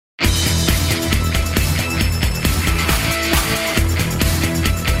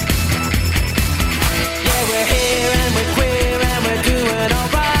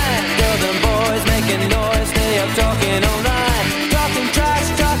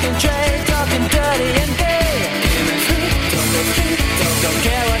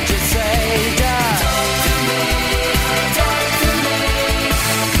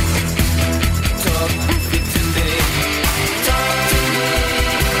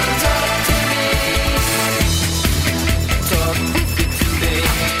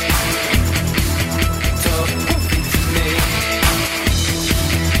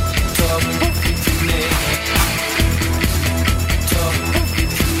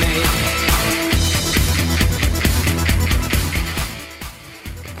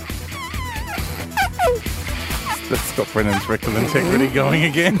got Brennan's rectal integrity going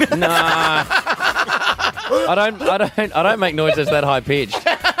again. Nah. I don't make noises that high pitched.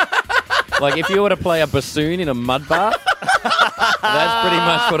 Like if you were to play a bassoon in a mud bath, that's pretty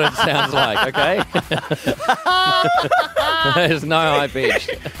much what it sounds like, okay? There's no high pitch.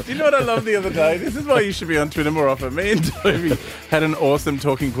 Do you know what I loved the other day? This is why you should be on Twitter more often. Me and Toby had an awesome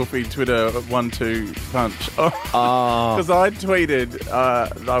Talking Poofy Twitter 1-2 punch. Because I tweeted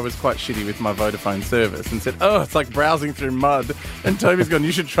I was quite shitty with my Vodafone service and said, oh, it's like browsing through mud. And Toby's gone,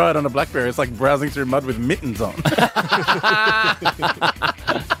 you should try it on a BlackBerry. It's like browsing through mud with mittens on.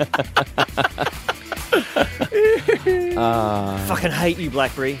 Fucking hate you,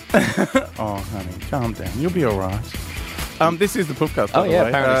 BlackBerry. Oh, honey, calm down. You'll be all right. This is the Poofcast, by the way.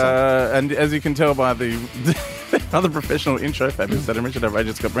 Apparently so. And as you can tell by the other professional intro, fabulous Adam Richard,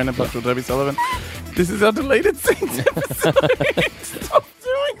 outrageous Scott Brennan, Punctual Toby Sullivan, this is our deleted scenes episode. Stop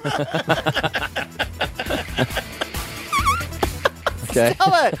doing that. Okay.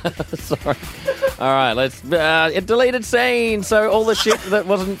 Stop it! Sorry. All right, let's... a deleted scene, so all the shit that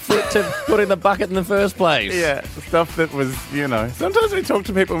wasn't fit to put in the bucket in the first place. Yeah, stuff that was, sometimes we talk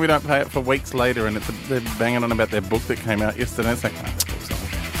to people and we don't pay it for weeks later and they're banging on about their book that came out yesterday. It's like, oh,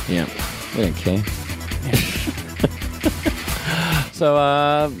 sorry. Yeah, we don't care. So,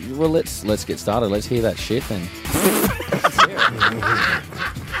 well, let's get started. Let's hear that shit then.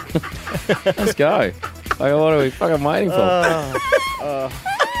 Let's go. Like, what are we fucking waiting for?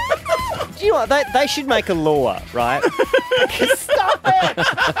 Do you know what? They should make a law, right? Stop it!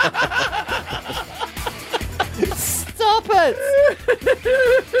 Stop it!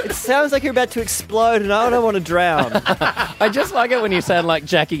 It sounds like you're about to explode and I don't want to drown. I just like it when you sound like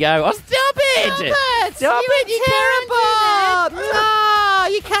Jackie Go. Oh, stop it! Stop it! You're terrible! No,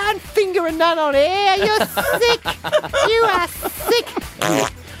 you can't finger a nun on air. You're sick. You are sick.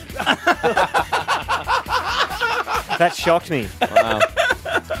 That shocked me. Wow.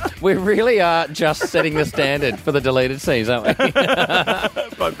 We really are just setting the standard for the deleted scenes, aren't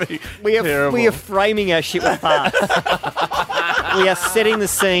we? We are framing our shit with farts. We are setting the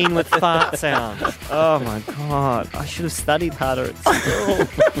scene with fart sounds. Oh my God. I should have studied harder at school.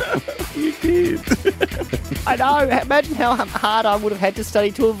 You did. I know. Imagine how hard I would have had to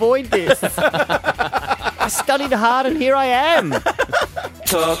study to avoid this. I studied hard and here I am.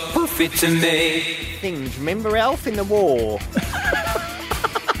 Talk poofy to me. Things. Remember Alf in the War?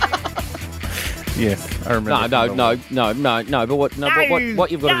 Yes, I remember. No. But what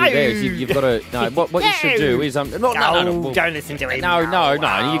you've got to do there is you've got to what you should do is don't listen to him. No.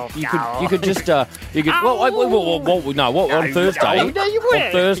 You could just on Thursday. No, you wouldn't.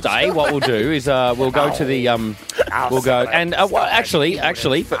 On Thursday, what we'll do is we'll go to the we'll go and first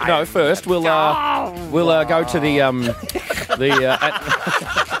we'll go to the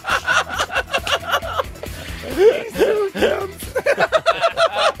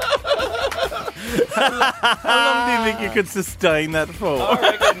How long do you think you could sustain that for? I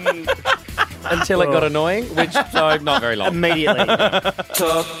reckon until it got annoying, so not very long. Immediately.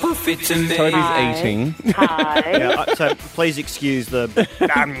 Talk poofy to me. Toby's eating. Hi. So please excuse the...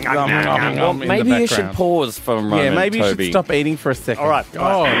 Well, maybe you should pause for a moment, maybe you Toby. should stop eating for a second. All right.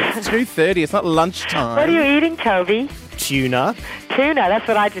 Oh, it's 2:30. It's not lunchtime. What are you eating, Toby? Tuna. Tuna, that's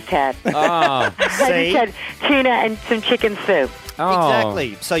what I just had. Ah, I See? just had tuna and some chicken soup. oh.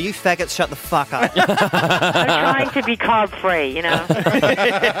 Exactly. So you faggots shut the fuck up. I'm trying to be carb-free, you know.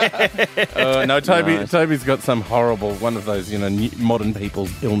 No, Nice. Toby's got some horrible one of those, modern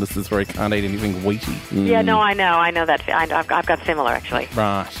people's illnesses where he can't eat anything wheaty. Yeah, no, I know that. I've got similar, actually.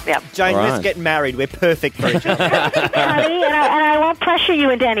 Right. Yep. Jane, Right. let's get married. We're perfect for each other. Honey, and I won't pressure you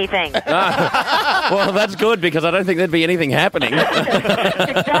into anything. Well, that's good because I don't think there'd be anything happening.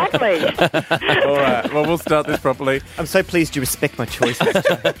 Exactly. All right. Well, we'll start this properly. I'm so pleased you respect my choices.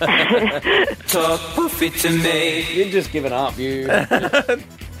 Talk poofy to me. You've just given up. You.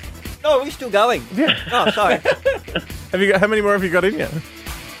 No, we're still going. Yeah. Oh, sorry. How many more have you got in you?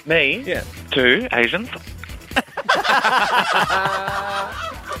 Me? Yeah. 2 Asians.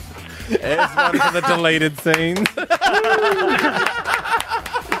 There's one for the deleted scenes.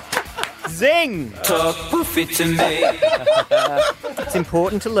 Zing! Talk poofy to me. It's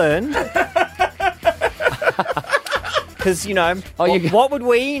important to learn. Because, what would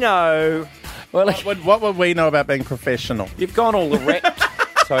we know? Well, What would we know about being professional? you've gone all erect,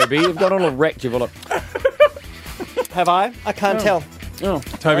 Toby. You've gone all erect. You've all. Have I? I can't tell. Oh.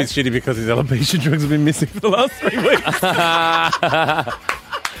 Toby's shitty because his alopecia drugs have been missing for the last 3 weeks.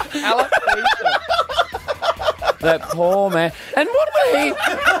 That poor man. And what would he...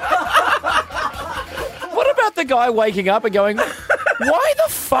 What about the guy waking up and going, why the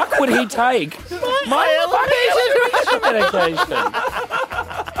fuck would he take my alopecia drugs? medication.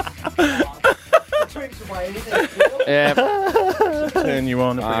 Yeah. Turn you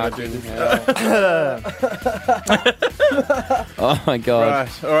on if we're going to do this. Oh my God.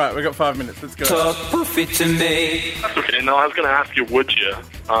 Right, all right, we've got 5 minutes. Let's go. Talk puffy to me. Okay, no, I was going to ask you, would you?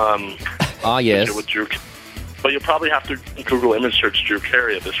 Yes. With Drew, but you'll probably have to Google image search Drew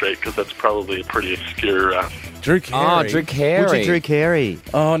Carey at this rate because that's probably a pretty obscure. Drew Carey. Oh, Drew Carey. Would you Drew Carey?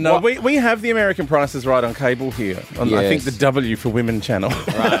 Oh, no, we have the American Prices right on cable here. On, I think Yes. the W for Women channel.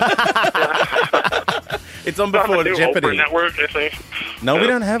 It's on before the new Jeopardy. Oprah Network, I think. No, we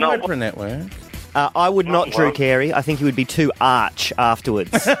don't have No. Oprah Network. I would not Oh, Drew wow. Carey. I think he would be too arch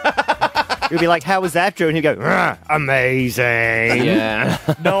afterwards. He'd be like, "How was that, Drew?" And he'd go, "Rah, "Amazing." Yeah.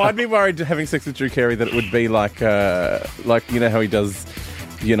 No, I'd be worried having sex with Drew Carey that it would be like you know how he does,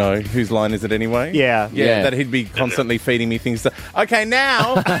 you know, whose line is it anyway? Yeah. Yeah. That he'd be constantly feeding me things. Okay,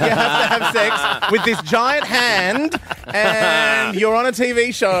 now you have to have sex with this giant hand, and you're on a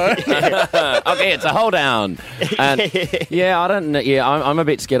TV show. Okay, it's a hold down. And yeah, I don't know. Yeah, I'm a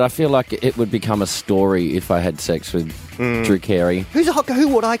bit scared. I feel like it would become a story if I had sex with Drew Carey. Who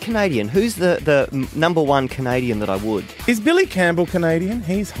would I Canadian? Who's the number one Canadian that I would? Is Billy Campbell Canadian?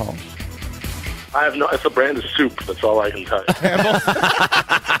 He's hot. I have no. It's a brand of soup. That's all I can tell you.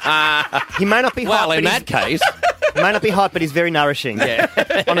 He may not be hot. Well, in but that case, he may not be hot, but he's very nourishing. Yeah,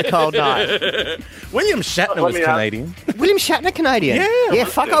 on a cold night. William Shatner Let was me ask- Canadian. William Shatner Canadian. Yeah.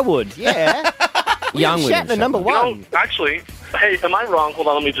 Fuck, I would. Yeah, young William Shatner, number You one. know, actually, hey, am I wrong? Hold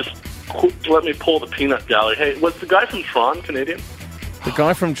on, let me pull the peanut gallery. Hey, was the guy from Tron Canadian? The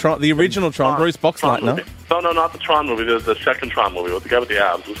guy from Tron, the original Tron, Bruce Tron Boxleitner. movie. No, not the Tron movie. The second Tron movie with the guy with the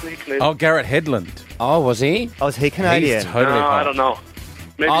abs. Wasn't he Canadian? Oh, Garrett Hedlund. oh, was he? Oh, is he Canadian? He's totally no, hot. I don't know.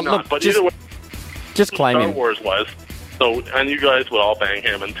 Maybe Oh, not. look, But just either way, Just claim Star him. Wars was. So, and you guys would all bang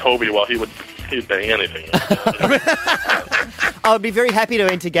him, and Toby, well, he'd bang anything. I would be very happy to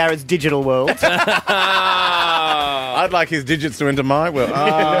enter Garrett's digital world. I'd like his digits to enter my world.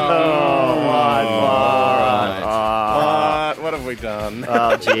 What have we done?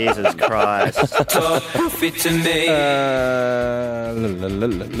 Oh, Jesus Christ. Talk puffy to me.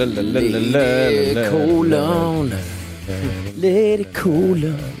 Let it cool on. Let it cool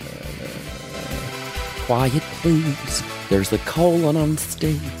on. Quiet, please. There's the colon on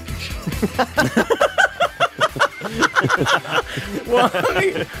stage.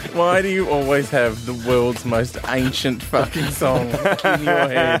 Why do you always have the world's most ancient fucking song in your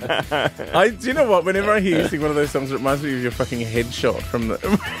head? Do you know what? Whenever I hear you sing one of those songs, it reminds me of your fucking headshot from the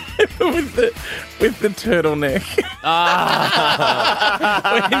with the turtleneck.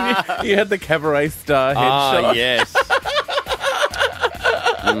 When you had the cabaret star headshot yes.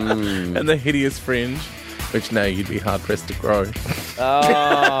 and the hideous fringe, which now you'd be hard pressed to grow.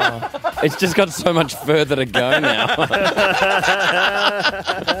 Oh, it's just got so much further to go now.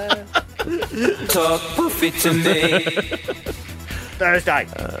 Talk puffy to me. Thursday.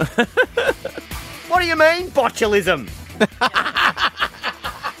 What do you mean, botulism?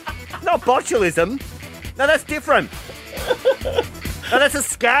 Not botulism. No, that's different. No, that's a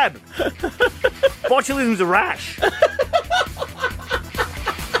scab. Botulism's a rash.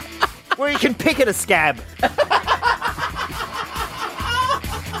 Where you can pick at a scab.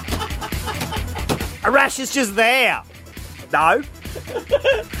 A rash is just there. No.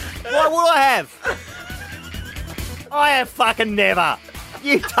 What would I have? I have fucking never.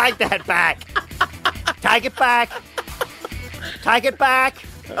 You take that back. Take it back. Take it back.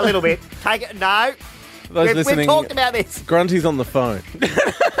 A little bit. Take it. No. Those We've listening, talked about this. Grunty's on the phone.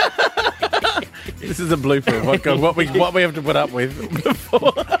 This is a blooper of what we have to put up with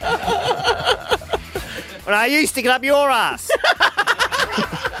before. When are you sticking up your ass?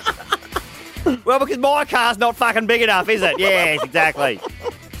 Well, because my car's not fucking big enough, is it? Yes, exactly.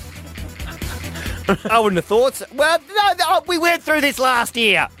 I wouldn't have thought so. Well, no, we went through this last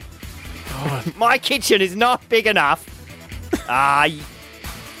year. My kitchen is not big enough. Yeah.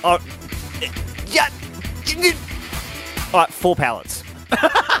 All right, 4 pallets.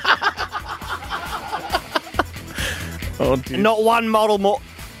 Oh, dear. Not one model more.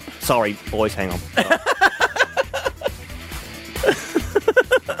 Sorry, boys, hang on.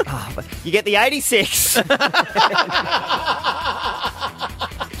 You get the 86.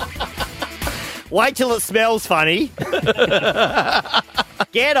 Wait till it smells funny.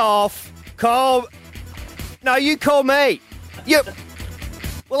 Get off. Call. No, you call me. You.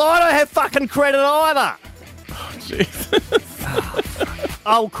 Well, I don't have fucking credit either. Oh, Jesus.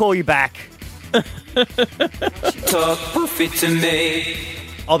 I'll call you back. Talk puffy to me.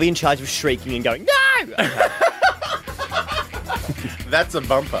 I'll be in charge of shrieking and going, no! That's a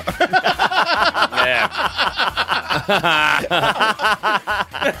bumper.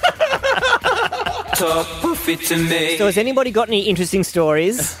 Talk puffy to me. So has anybody got any interesting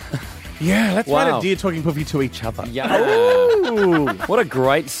stories? Yeah, let's Wow. write a dear talking puffy to each other. Yeah. What a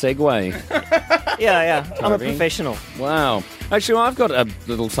great segue. Yeah. I'm a Harvey. professional. Wow. Actually, I've got a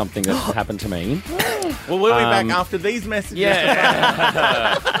little something that happened to me. Well, we'll be back after these messages.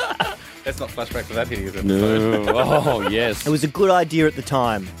 Yeah. Let's not flashback to that hideous episode. No. Oh, yes. It was a good idea at the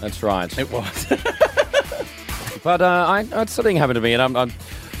time. That's right. It was. But it's something happened to me, and I'm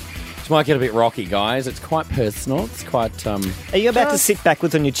this might get a bit rocky, guys. It's quite personal. It's quite Are you about to sit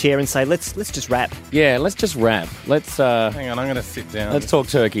backwards on your chair and say, let's just rap? yeah. Let's just rap. Let's Hang on, I'm going to sit down. let's talk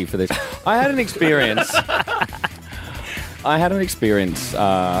turkey for this. I had an experience. The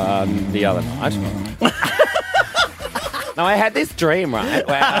other night. No, I had this dream, right?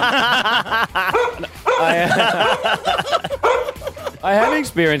 Where, I had an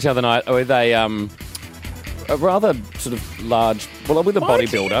experience the other night with a rather sort of large, with a Why do you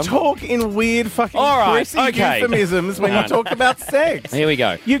bodybuilder. talk in weird fucking All right, prissy okay. euphemisms when you Right. talk about sex? Here we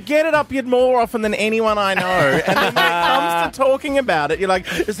go. You get it up yet more often than anyone I know. And then when it comes to talking about it, you're like,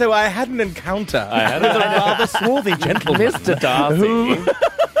 so I had an encounter with a rather swarthy gentleman. Mr. Darcy.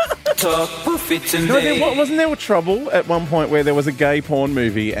 Talk puffy to No, me. wasn't there trouble at one point where there was a gay porn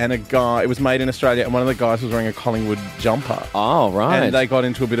movie and a guy, it was made in Australia, and one of the guys was wearing a Collingwood jumper. Oh, right. And they got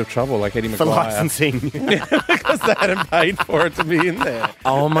into a bit of trouble, like Eddie For Maguire. licensing. Because they hadn't paid for it to be in there.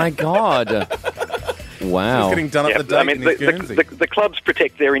 Oh, my God. Wow. He's getting done up the date in his Guernsey. the clubs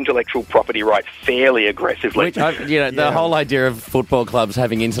protect their intellectual property rights fairly aggressively. Which, the whole idea of football clubs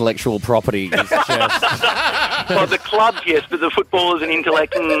having intellectual property is just... Well, the clubs, yes, but the footballers and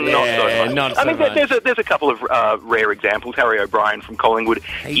intellect, not so much. not I so mean, much. there's a couple of rare examples. Harry O'Brien from Collingwood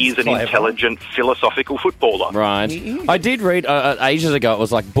He's is an clever. intelligent, philosophical footballer. Right. I did read ages ago, it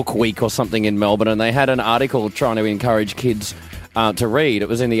was like Book Week or something in Melbourne, and they had an article trying to encourage kids to read. It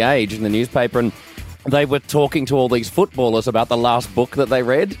was in The Age, in the newspaper, and they were talking to all these footballers about the last book that they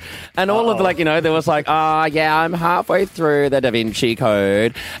read. And all of there was like, I'm halfway through the Da Vinci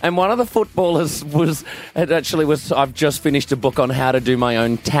Code. And one of the footballers I've just finished a book on how to do my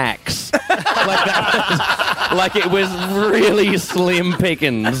own tax. like it was really slim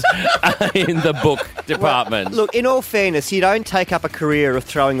pickings in the book department. Look, in all fairness, you don't take up a career of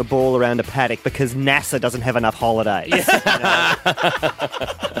throwing a ball around a paddock because NASA doesn't have enough holidays.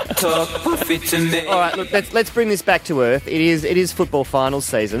 Talk puffy to me. All right, look, let's bring this back to earth. It is football finals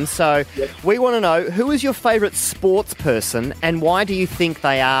season, so we want to know, who is your favourite sports person and why do you think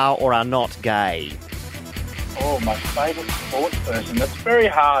they are or are not gay? Oh, my favourite sports person. That's very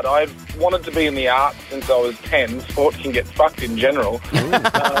hard. I've wanted to be in the arts since I was 10. Sport can get fucked in general.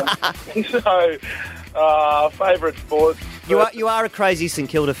 Favourite sports. You are a crazy St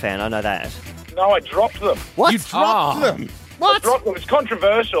Kilda fan, I know that. No, I dropped them. What? You dropped them. I dropped them. It's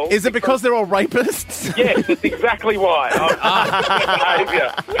controversial. Is it because they're all rapists? Yes, that's exactly why.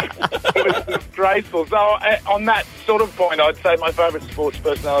 It was disgraceful. So, on that sort of point, I'd say my favourite sports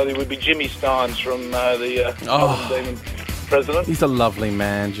personality would be Jimmy Steins from the Melbourne Demons president. He's a lovely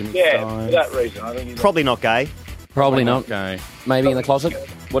man, Jimmy Yeah, Steins. for that reason. I think he's Probably not gay. Probably not. Okay. Maybe in the closet.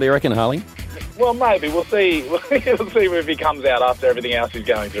 What do you reckon, Harley? Well, maybe. We'll see. We'll see if he comes out after everything else he's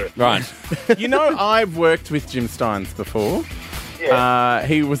going through. Right. You know, I've worked with Jim Steins before. Yeah.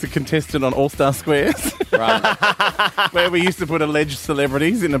 He was a contestant on All Star Squares, Right. where we used to put alleged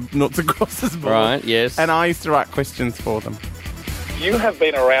celebrities in a nuts and crosses board. Right, yes. And I used to write questions for them. You have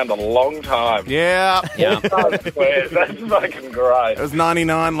been around a long time. Yeah. Yeah. That's fucking great. It was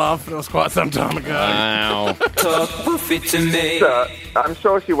 99, love. It was quite some time ago. Wow. Talk puffy to me. I'm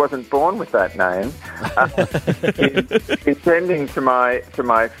sure she wasn't born with that name. It's tending to my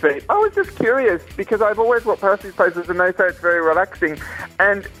feet. I was just curious because I've always watched Percy's poses and they say it's very relaxing.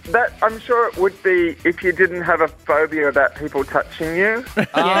 And that I'm sure it would be if you didn't have a phobia about people touching you.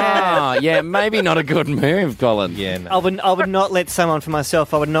 Yeah, maybe not a good move, Colin. Yeah, no. I would not let someone, for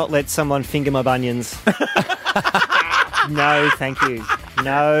myself, I would not let someone finger my bunions. No, thank you.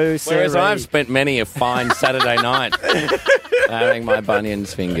 No, sir. Whereas I've spent many a fine Saturday night having my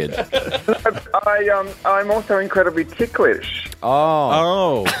bunions fingered. I'm also incredibly ticklish.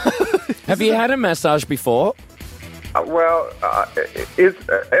 Oh. Have you had a massage before? Can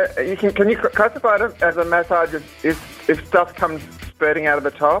you classify it as a massage if stuff comes spurting out of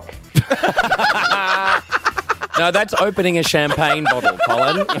the top? No, that's opening a champagne bottle,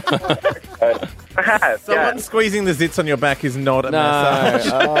 Colin. Perhaps. Someone squeezing the zits on your back is not a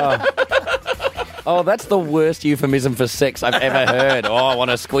massage. Oh, that's the worst euphemism for sex I've ever heard. Oh, I want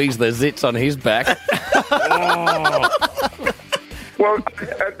to squeeze the zits on his back. Well,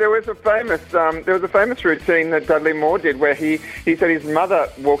 there was a famous routine that Dudley Moore did where he said his mother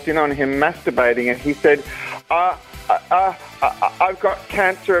walked in on him masturbating and he said, I've got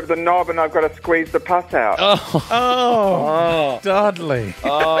cancer of the knob and I've got to squeeze the pus out. Oh, Dudley.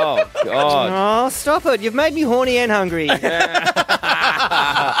 Oh, God. Oh, stop it. You've made me horny and hungry.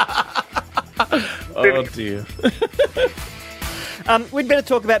 Oh, dear. We'd better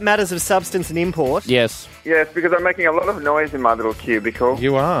talk about matters of substance and import. Yes. Yes, because I'm making a lot of noise in my little cubicle.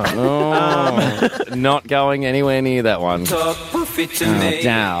 You are. Oh, not going anywhere near that one. Talk puffy to me.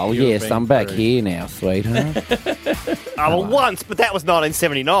 Dal, yes, I'm back here now, sweetheart. Well, once, but that was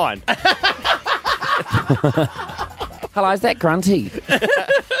 1979. Hello, is that Grunty?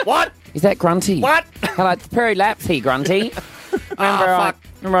 What? Is that Grunty? What? Hello, it's Perry Laps here, Grunty.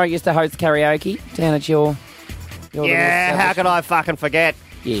 Remember I used to host karaoke down at your Yeah, how could I fucking forget?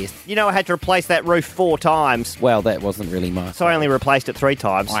 Yes. You know I had to replace that roof 4 times. Well, that wasn't really my So I only replaced it 3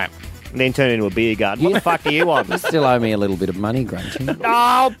 times. Wow. And then turned it into a beer garden. What the fuck do you want? You still owe me a little bit of money, Grunty.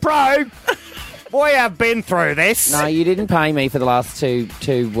 Oh, bro! Boy, I've been through this. No, you didn't pay me for the last two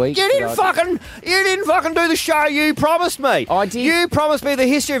weeks. You didn't fucking do the show you promised me. I did. You promised me the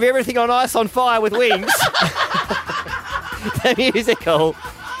history of everything on Ice on Fire with Wings. The musical.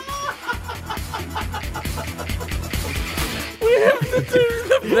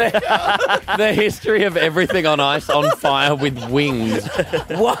 The history of everything on Ice on Fire with Wings.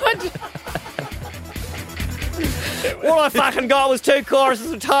 What? All I fucking got was 2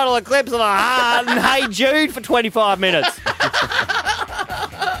 choruses of Total Eclipse of the Heart and Hey Jude for 25 minutes.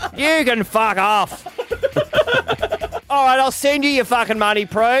 You can fuck off. All right, I'll send you your fucking money,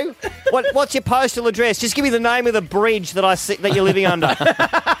 Prue. What's your postal address? Just give me the name of the bridge that you're living under.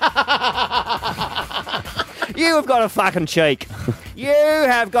 You have got a fucking cheek. You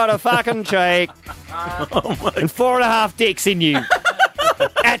have got a fucking cheek. And 4.5 dicks in you.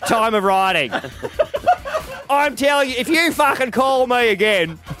 At time of writing. I'm telling you, if you fucking call me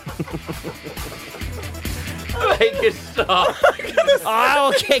again... Make it stop. I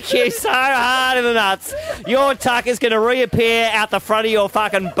will kick you so hard in the nuts. Your tuck is going to reappear out the front of your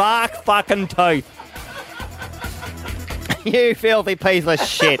fucking bark fucking tooth. You filthy piece of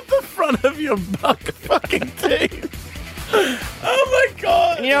shit. The front of your buck fucking teeth. Oh, my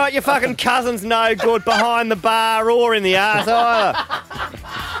God. And you know what? Your fucking cousin's no good behind the bar or in the arse either.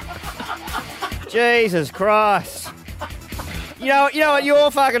 Jesus Christ. You know what? Your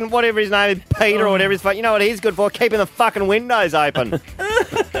fucking, whatever his name is, Peter or whatever his fuck, you know what he's good for? Keeping the fucking windows open.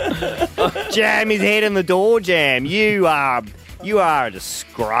 Jam his head in the door jam. You are a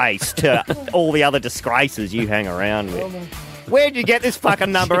disgrace to all the other disgraces you hang around with. Where'd you get this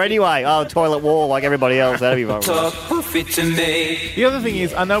fucking number anyway? Oh, toilet wall like everybody else. That'd be fun. Talk puffy to me. The other thing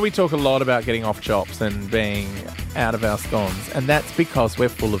is, I know we talk a lot about getting off chops and being out of our scones, and that's because we're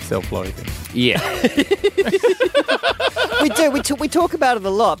full of self-loathing. Yeah. We do. We talk about it a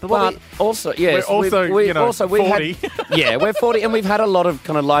lot, but also, yes, we're also, we've 40. We're 40, and we've had a lot of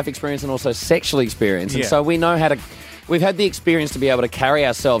kind of life experience and also sexual experience, and so we know how to. We've had the experience to be able to carry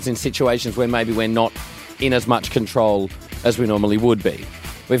ourselves in situations where maybe we're not in as much control as we normally would be.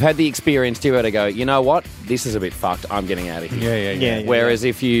 We've had the experience to be able to go, you know what, this is a bit fucked. I'm getting out of here. Yeah. Whereas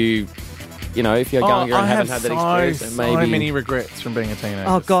if you're younger and haven't had that experience, and maybe so many regrets from being a teenager.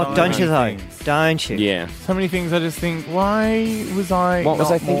 oh God, So don't you though? many things. Don't you? yeah. So many things I just think, why was I What was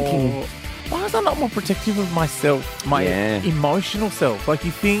not I thinking? more- Why was I not more protective of myself, my Yeah. emotional self? Like,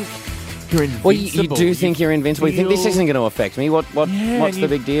 you think you're invincible. Well, you do think you're invincible. You think this isn't going to affect me. What's the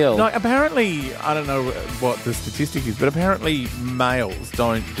big deal? Like, apparently, I don't know what the statistic is, but apparently males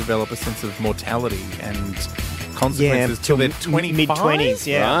don't develop a sense of mortality and consequences till they're 25. mid-20s.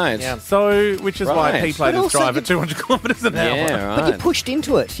 Yeah, Right. Yeah. So, which is why Right. P-platers But also drive you- at 200 kilometres an hour. Yeah, right. But you're pushed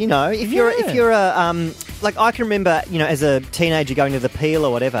into it, you know. If you're a like I can remember, you know, as a teenager going to the Peel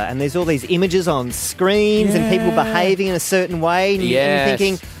or whatever, and there's all these images on screens and people behaving in a certain way, and Yes. you're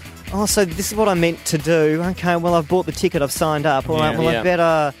thinking, oh, so this is what I meant to do. Okay, well, I've bought the ticket, I've signed up. All right, well, Yeah. I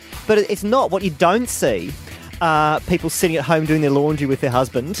better. But it's not what you don't see. People sitting at home doing their laundry with their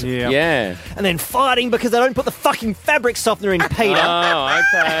husband, Yeah. and then fighting because they don't put the fucking fabric softener in, Peter. Oh,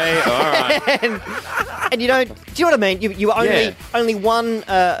 okay. All right. and you don't. Do you know what I mean? You only one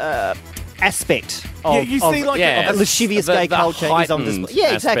aspect of, you see, like, of lascivious gay culture is on heightened display.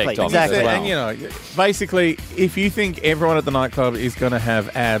 Yeah, exactly, aspect of it exactly. as well. And, you know, basically, if you think everyone at the nightclub is going to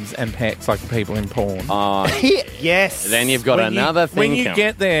have abs and pecs like the people in porn, Yes. Then you've got another thing when you coming.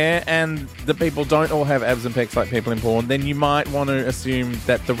 get there and the people don't all have abs and pecs like people in porn, then you might want to assume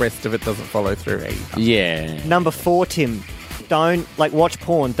that the rest of it doesn't follow through either. Yeah. Number 4, Tim. don't watch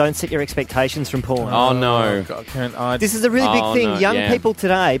porn. Don't set your expectations from porn. Oh, no. God, This is a really big thing. no, Young yeah. people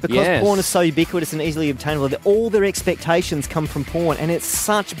today, because Yes. porn is so ubiquitous and easily obtainable, that all their expectations come from porn, and it's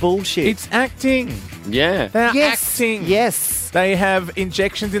such bullshit. It's acting. Yeah. They're yes, acting. yes. They have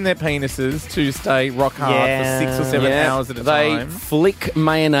injections in their penises to stay rock hard Yeah. for 6 or 7 Yeah. hours at a They time. flick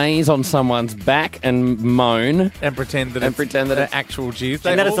mayonnaise on someone's back and moan. And pretend that And it's pretend that the it's- actual jizz.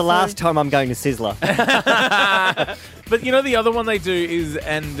 And that is the also- last time I'm going to Sizzler. But you know the other one they do is,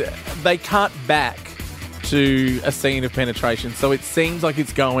 and they cut back to a scene of penetration, so it seems like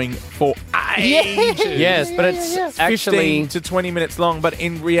it's going for ages. Yes, but it's actually... 15 to 20 minutes long, but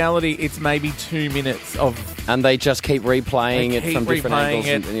in reality, it's maybe 2 minutes of. And they just keep replaying They it keep from different replaying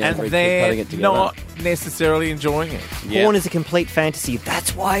angles. it, yeah, and keep they're putting it together. not necessarily enjoying it. Yeah. Porn is a complete fantasy.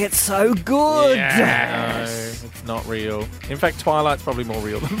 That's why it's so good. No, it's not real. In fact, Twilight's probably more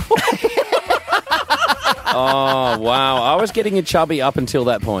real than porn. Oh, wow. I was getting a chubby up until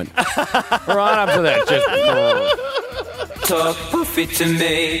that point. Right up to that. Just... Talk puffy to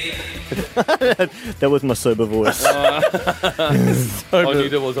me. That was my sober voice. I knew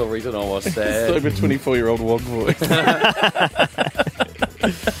there was a reason I was sad. Sober 24-year-old wog voice.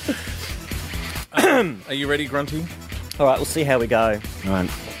 Are you ready, Grunty? All right, we'll see how we go. Right.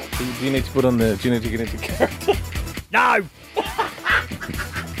 Do you need to put on the? Do you need to get into character? No!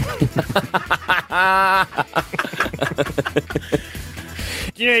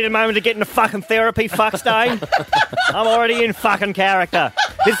 Do you need a moment to get into fucking therapy, fuckstein? I'm already in fucking character.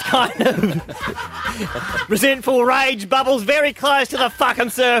 This kind of resentful rage bubbles very close to the fucking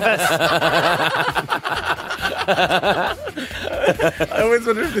surface. I always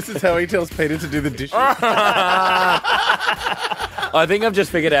wonder if this is how he tells Peter to do the dishes. I think I've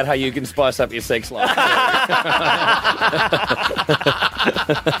just figured out how you can spice up your sex life.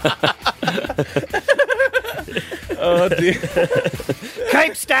 Oh dear.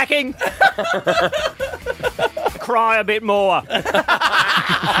 Keep stacking. Cry a bit more.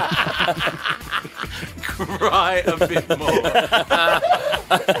 Cry a bit more.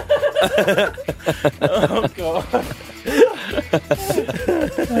 Oh god.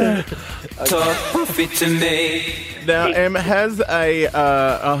 Talk puffy to me. Now, has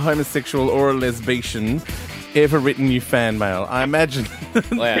a homosexual or a lesbian ever written you fan mail? I imagine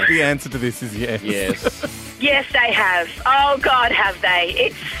Wow. the answer to this is yes. Yes. Yes, they have. Oh, God, have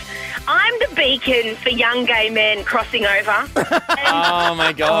they? I'm the beacon for young gay men crossing over. Oh,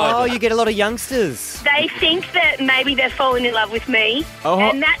 my God. Oh, you get a lot of youngsters. They think that maybe they're falling in love with me,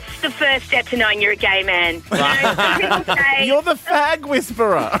 and that's the first step to knowing you're a gay man. You know, some people say, You're the fag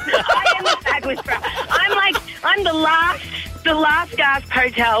whisperer. I am the fag whisperer. I'm the last gasp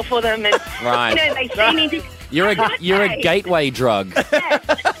hotel for them, and Right. you know they see me. You're a gay. gateway drug.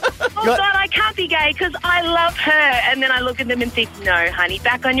 Oh, God, I can't be gay because I love her. And then I look at them and think, no, honey,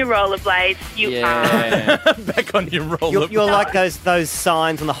 back on your rollerblades. You are. Back on your roller. You're like those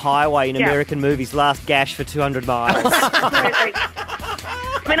signs on the highway in Yeah. American movies, last gash for 200 miles.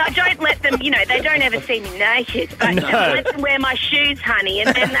 I mean, I don't let them, they don't ever see me naked, but No. just let them wear my shoes, honey,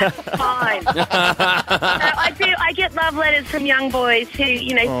 and then that's fine. So I get love letters from young boys who,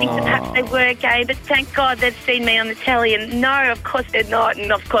 think that perhaps they were gay, but thank God they've seen me on the telly, and no, of course they're not,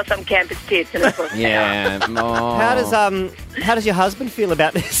 and of course I'm campus tits, and of course they are. Yeah. Oh. How does your husband feel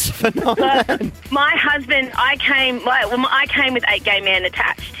about this phenomenon? My husband, I came with 8 gay men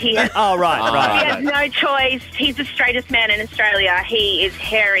attached. He has, Oh, right. he has no choice. He's the straightest man in Australia. He is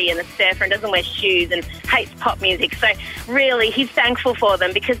hairy and a surfer and doesn't wear shoes and hates pop music. So really, he's thankful for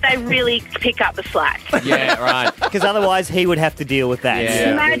them because they really pick up the slack. Yeah, right. Because otherwise he would have to deal with that.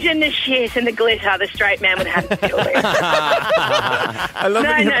 Yeah. Imagine the shit and the glitter the straight man would have to deal with. I love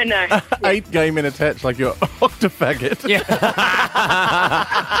that you have No. 8 gay men attached, like you're octofaggot. Yeah.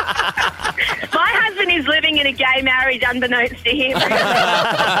 My husband is living in a gay marriage unbeknownst to him.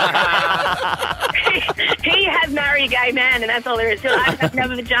 He has married a gay man, and that's all there is to it. I have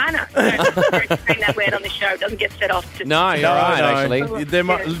never vagina. So, saying that word on the show doesn't get set off. To No, you're right, actually.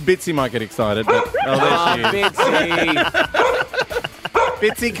 Bitsy might get excited, but there she is. Bitsy.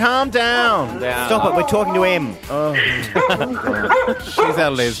 Bitsy, calm down. Stop it, we're talking to M. She's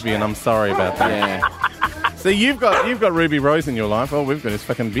our lesbian. I'm sorry about that. Yeah. So you've got Ruby Rose in your life. All we've got is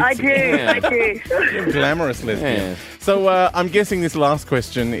fucking Bitsy. I do. You're a glamorous lesbian. Yeah. So I'm guessing this last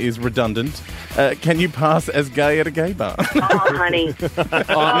question is redundant. Can you pass as gay at a gay bar? Oh, honey.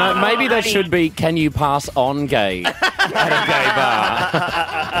 Oh, no, maybe there should be, can you pass on gay at a gay bar?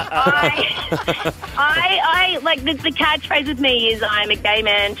 I like the catchphrase with me is I'm a gay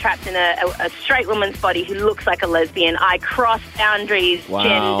man trapped in a straight woman's body who looks like a lesbian. I cross boundaries, Wow.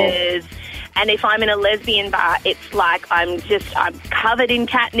 genders, And if I'm in a lesbian bar, it's like I'm covered in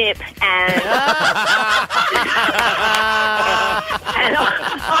catnip and and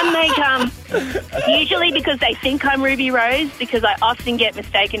on they come. Usually because they think I'm Ruby Rose, because I often get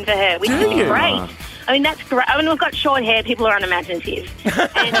mistaken for her, which is great. I mean, that's great. I mean, we've got short hair. People are unimaginative.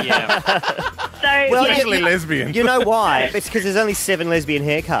 And, so, Especially lesbians. You know why? It's because there's only 7 lesbian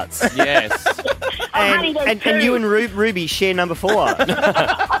haircuts. Yes. And you and Ruby share number 4.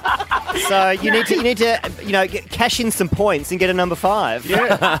 So you need to cash in some points and get a number 5.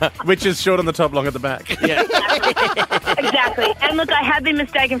 Yeah. Which is short on the top, long at the back. Yeah. Exactly. And look, I have been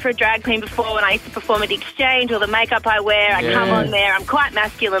mistaken for a drag queen before when I used to perform at the Exchange, or the makeup I wear. I come on there. I'm quite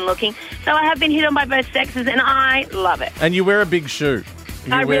masculine looking. So I have been hit on by both sexes, and I love it. And you wear a big shoe.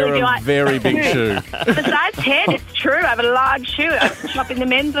 You wear a very big shoe. Besides 10, it's true. I have a large shoe. I shop in the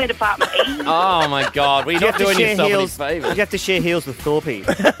menswear department. Oh, my God. We're not doing yourself any favours. You have to share heels with Thorpe.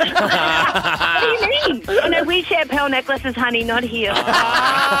 What do you mean? Oh, no, we share pearl necklaces, honey, not heels.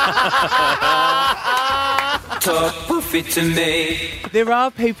 Talk puffy to me. There are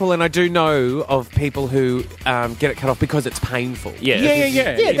people, and I do know of people who get it cut off because it's painful.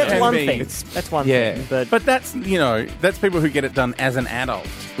 Yeah, that's one thing. That's one thing. But that's, that's people who get it done as an adult.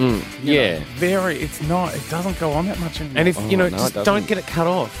 It doesn't go on that much anymore. And if, just don't get it cut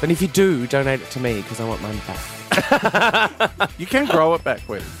off. And if you do, donate it to me because I want mine back. You can grow it back,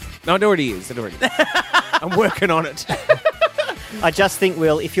 Wes. No, it already is. I'm working on it. I just think,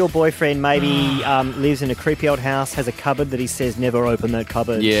 Will, if your boyfriend maybe lives in a creepy old house, has a cupboard that he says never open that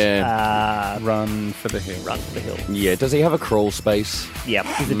cupboard. Yeah. Run for the hill. Run for the hill. Yeah. Does he have a crawl space? Yep.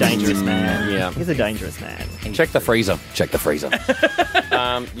 He's a dangerous man. Yeah. He's a dangerous man. Check the freezer.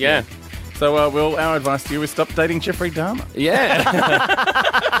 Yeah. So, Will, our advice to you is stop dating Jeffrey Dahmer. Yeah.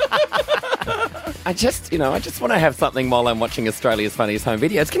 I just want to have something while I'm watching Australia's Funniest Home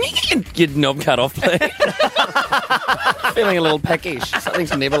Videos. Can you get your knob cut off, please? Feeling a little peckish.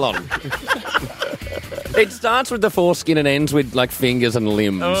 Something's nibble on. It starts with the foreskin and ends with, fingers and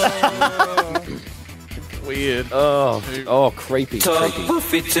limbs. Weird. Oh, creepy. Talk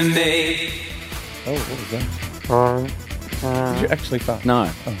puffy to me. Oh, what was that? Did you actually fart? No.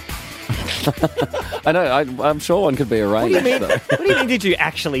 Oh. I know. I'm sure one could be arranged. What do you mean? Did you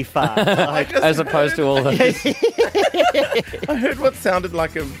actually fart? As opposed to all the. I heard what sounded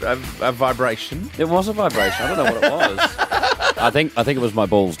like a vibration. It was a vibration. I don't know what it was. I think it was my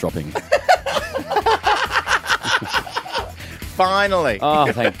balls dropping. Finally.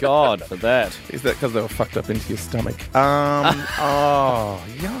 Oh, thank God for that. Is that because they were fucked up into your stomach? Oh,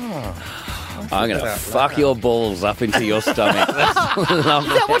 yeah. I'm going to fuck your balls up into your stomach. That's lovely.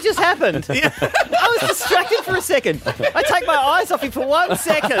 Is that what just happened? Yeah. I was distracted for a second. I take my eyes off you for 1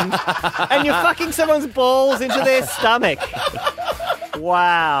 second, and you're fucking someone's balls into their stomach.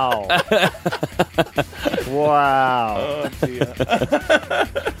 Wow. Wow. Oh, dear.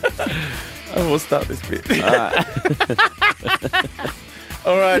 We'll start this bit.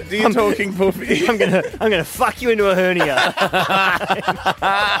 All right, dear talking puffy. I'm gonna fuck you into a hernia.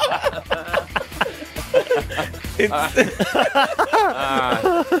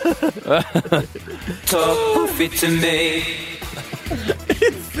 Talk puffy to me.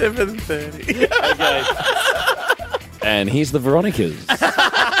 It's 7:30. Okay. And here's the Veronicas.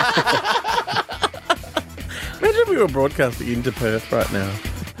 Imagine we were broadcasting into Perth right now.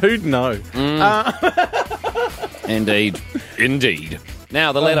 Who'd know? Indeed.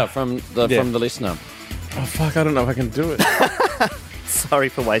 Now, the letter from the listener. Oh, fuck, I don't know if I can do it. Sorry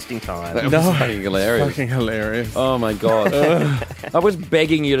for wasting time. That was fucking hilarious. Fucking hilarious. Oh, my God. I was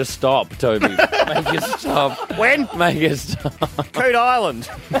begging you to stop, Toby. Make it stop. When? Make it stop. Coot Island.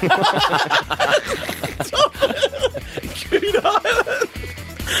 Coot Island.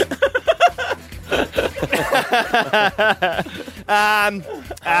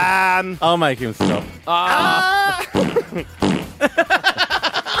 I'll make him stop.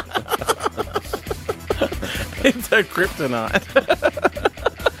 It's a kryptonite.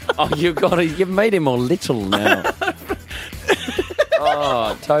 Oh, you've made him more little now.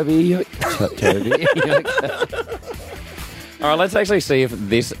 Oh, Toby. Toby. All right, let's actually see if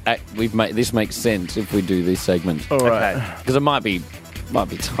this makes sense if we do this segment. All right, because it might be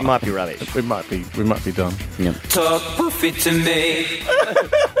time. It might be rubbish. We might be done. Yeah. Talk puffy to me.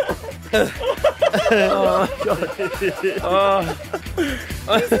 Oh, God.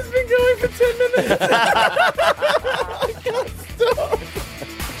 This has been going for 10 minutes. I can't stop.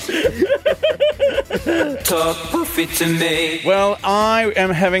 Talk Puffy to me. Well, I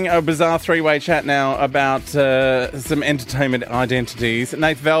am having a bizarre three-way chat now about some entertainment identities.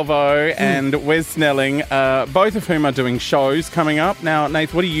 Nath Valvo and Wes Snelling, both of whom are doing shows coming up. Now,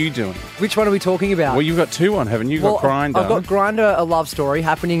 Nath, what are you doing? Which one are we talking about? Well, you've got two on, haven't you? You've got Grindr. I've got Grindr, a love story,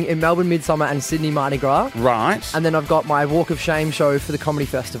 happening in Melbourne Midsummer and Sydney Mardi Gras. Right. And then I've got my Walk of Shame show for the Comedy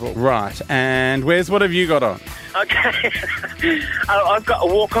Festival. Right. And Wes, what have you got on? Okay. I've got a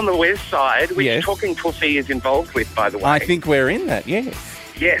Walk on the West Side, which Yes. Talking Puffy is involved with, by the way. I think we're in that, yes.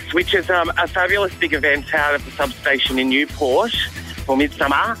 Yes, which is a fabulous big event out of the substation in Newport for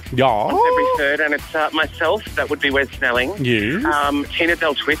Midsummer. Yeah. On February 3rd, and it's myself, that would be Wes Snelling. Yes. Tina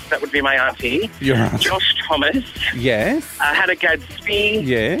Del Twist, that would be my auntie. Your auntie. Josh Thomas. Yes. Hannah Gadsby.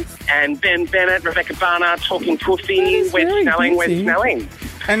 Yes. And Ben Bennett, Rebecca Barnard, Talking Puffy, Wes very Snelling, Wes busy. Snelling.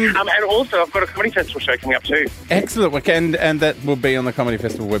 And also, I've got a comedy festival show coming up too. Excellent weekend, and that will be on the Comedy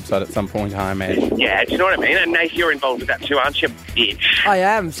Festival website at some point, I imagine. Yeah, do you know what I mean? And Nath, you're involved with that too, aren't you, bitch? I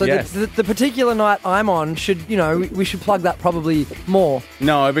am. So Yes. the particular night I'm on we should plug that probably more.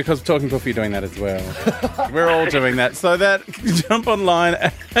 No, because Talking Puffy are doing that as well. We're all doing that. So that jump online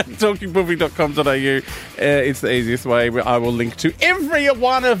at talkingpuffy.com.au. It's the easiest way. I will link to every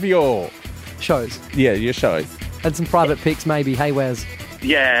one of your shows. Yeah, your shows. And some private pics maybe. Hey, Wes.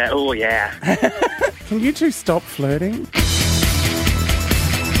 Yeah, oh yeah. Can you two stop flirting?